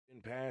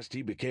Past,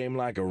 he became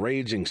like a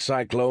raging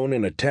cyclone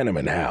in a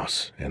tenement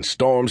house, and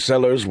storm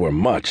cellars were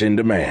much in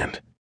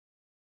demand.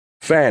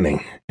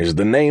 Fanning is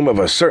the name of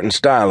a certain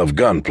style of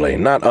gunplay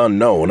not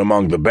unknown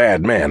among the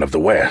bad men of the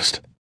West.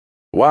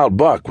 While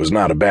Buck was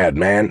not a bad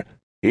man,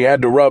 he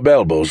had to rub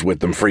elbows with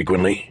them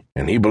frequently,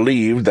 and he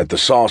believed that the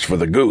sauce for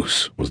the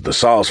goose was the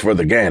sauce for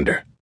the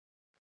gander.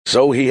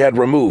 So he had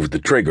removed the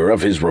trigger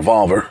of his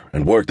revolver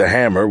and worked the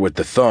hammer with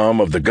the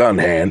thumb of the gun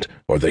hand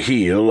or the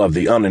heel of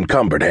the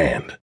unencumbered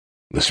hand.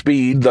 The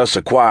speed thus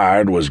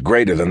acquired was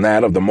greater than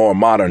that of the more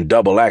modern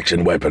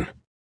double-action weapon.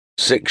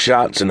 6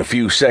 shots in a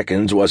few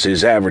seconds was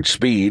his average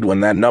speed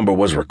when that number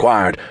was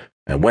required,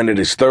 and when it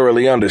is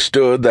thoroughly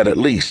understood that at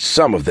least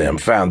some of them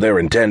found their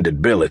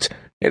intended billets,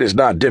 it is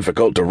not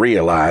difficult to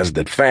realize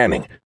that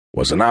Fanning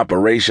was an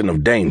operation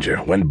of danger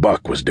when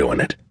Buck was doing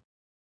it.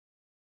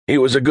 He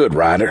was a good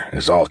rider,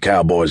 as all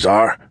cowboys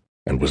are,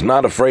 and was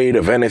not afraid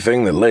of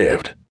anything that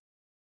lived.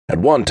 At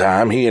one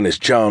time, he and his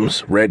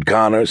chums, Red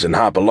Connors and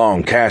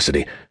Hopalong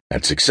Cassidy,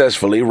 had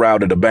successfully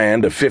routed a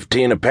band of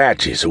 15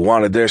 Apaches who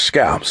wanted their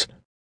scalps.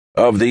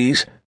 Of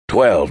these,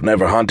 12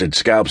 never hunted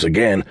scalps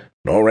again,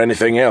 nor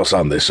anything else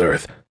on this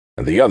earth,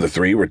 and the other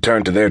 3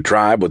 returned to their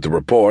tribe with the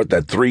report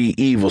that 3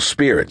 evil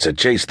spirits had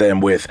chased them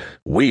with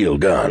wheel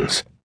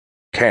guns,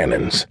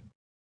 cannons.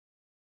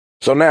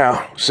 So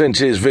now, since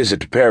his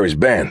visit to Perry's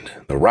Bend,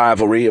 the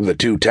rivalry of the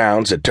two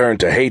towns had turned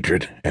to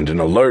hatred and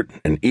an alert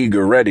and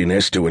eager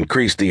readiness to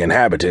increase the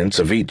inhabitants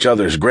of each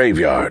other's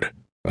graveyard.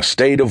 A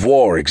state of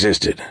war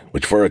existed,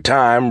 which for a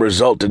time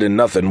resulted in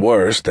nothing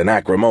worse than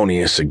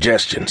acrimonious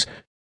suggestions,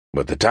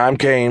 but the time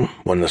came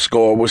when the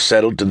score was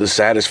settled to the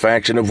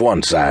satisfaction of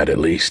one side at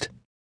least.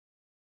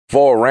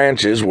 4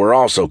 ranches were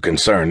also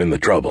concerned in the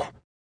trouble.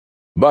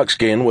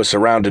 Buckskin was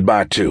surrounded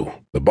by 2,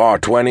 the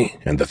Bar-20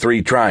 and the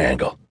 3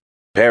 Triangle.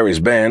 Perry's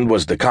Bend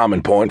was the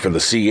common point for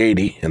the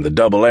C-80 and the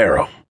Double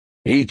Arrow.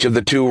 Each of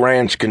the 2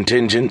 ranch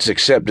contingents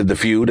accepted the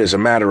feud as a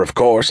matter of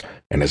course,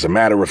 and as a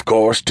matter of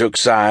course took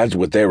sides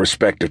with their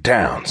respective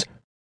towns.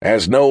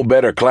 As no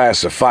better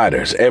class of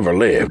fighters ever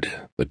lived,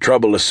 the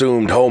trouble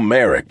assumed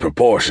Homeric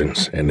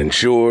proportions and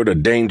ensured a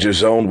danger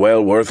zone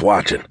well worth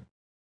watching.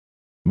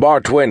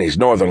 Bar-20's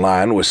northern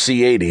line was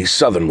C-80's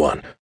southern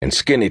one, and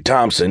Skinny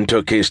Thompson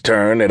took his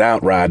turn at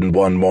outriding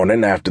one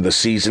morning after the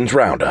season's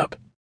roundup.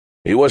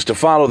 He was to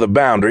follow the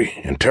boundary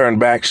and turn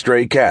back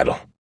stray cattle.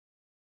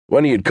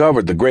 When he had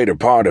covered the greater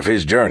part of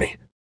his journey,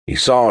 he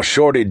saw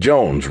Shorty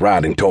Jones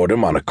riding toward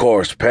him on a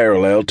course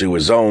parallel to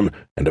his own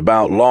and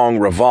about long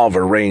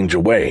revolver range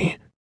away.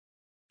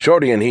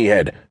 Shorty and he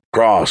had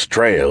crossed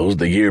trails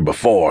the year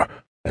before,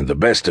 and the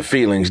best of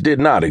feelings did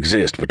not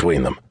exist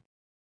between them.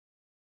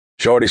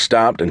 Shorty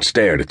stopped and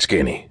stared at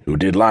Skinny, who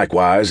did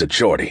likewise at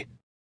Shorty.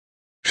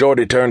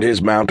 Shorty turned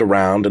his mount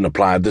around and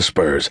applied the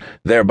spurs,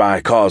 thereby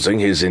causing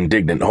his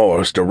indignant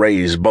horse to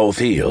raise both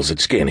heels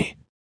at Skinny.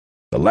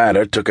 The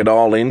latter took it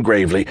all in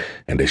gravely,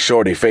 and as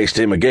Shorty faced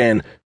him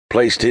again,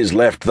 placed his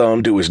left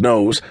thumb to his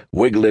nose,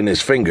 wiggling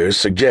his fingers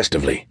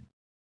suggestively.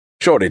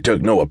 Shorty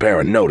took no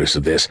apparent notice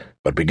of this,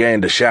 but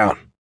began to shout,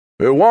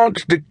 "Who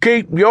wants to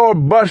keep your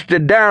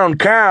busted-down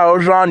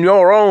cows on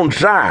your own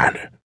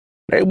side?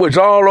 They was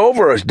all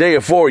over us day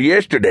afore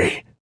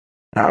yesterday.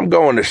 I'm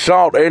going to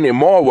salt any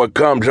more what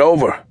comes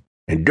over,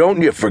 and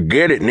don't you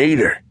forget it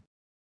neither."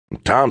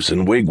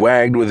 Thompson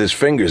wig-wagged with his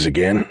fingers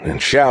again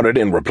and shouted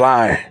in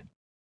reply,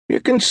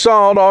 "You can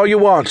salt all you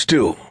wants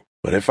to,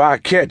 but if I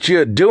catch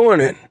you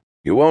doing it,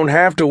 you won't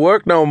have to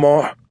work no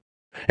more.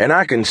 And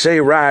I can say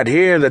right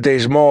here that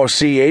there's more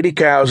C-80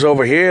 cows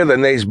over here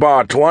than there's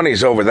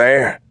Bar-20s over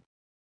there."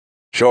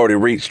 Shorty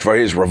reached for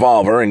his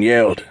revolver and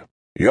yelled,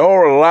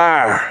 "You're a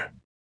liar."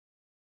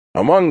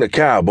 Among the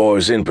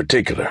cowboys in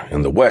particular,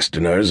 and the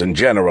Westerners in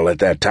general at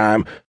that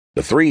time,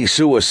 the 3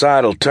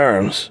 suicidal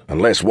terms,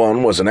 unless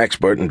one was an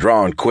expert in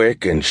drawing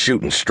quick and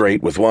shooting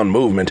straight with one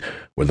movement,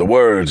 were the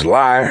words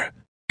liar,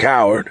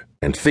 coward,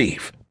 and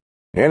thief.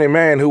 Any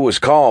man who was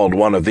called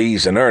one of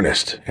these in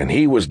earnest, and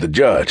he was the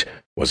judge,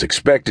 was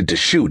expected to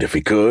shoot if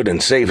he could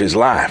and save his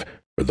life,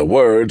 for the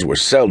words were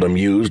seldom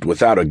used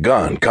without a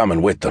gun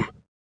coming with them.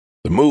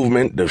 The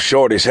movement of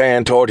Shorty's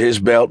hand toward his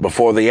belt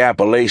before the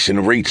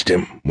appellation reached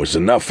him was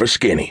enough for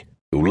Skinny,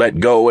 who let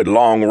go at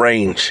long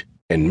range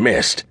and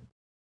missed.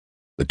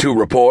 The 2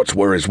 reports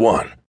were as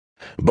one.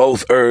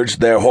 Both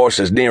urged their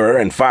horses nearer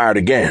and fired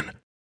again.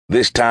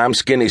 This time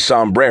Skinny's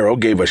sombrero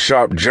gave a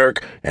sharp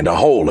jerk and a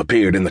hole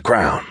appeared in the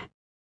crown.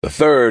 The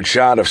 3rd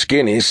shot of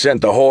Skinny's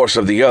sent the horse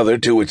of the other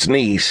to its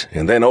knees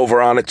and then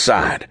over on its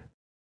side.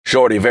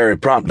 Shorty very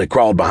promptly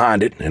crawled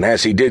behind it, and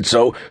as he did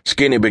so,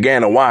 Skinny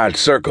began a wide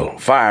circle,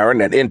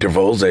 firing at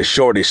intervals as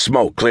Shorty's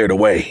smoke cleared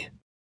away.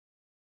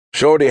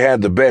 Shorty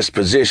had the best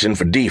position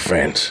for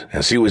defense,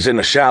 as he was in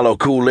a shallow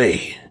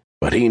coulee,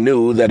 but he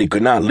knew that he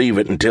could not leave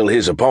it until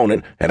his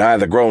opponent had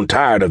either grown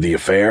tired of the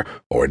affair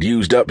or had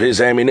used up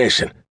his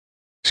ammunition.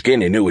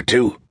 Skinny knew it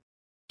too.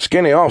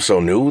 Skinny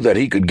also knew that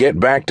he could get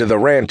back to the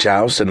ranch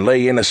house and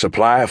lay in a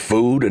supply of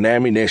food and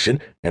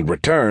ammunition and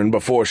return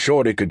before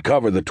Shorty could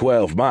cover the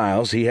 12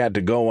 miles he had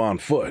to go on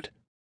foot.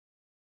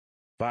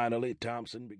 Finally, Thompson began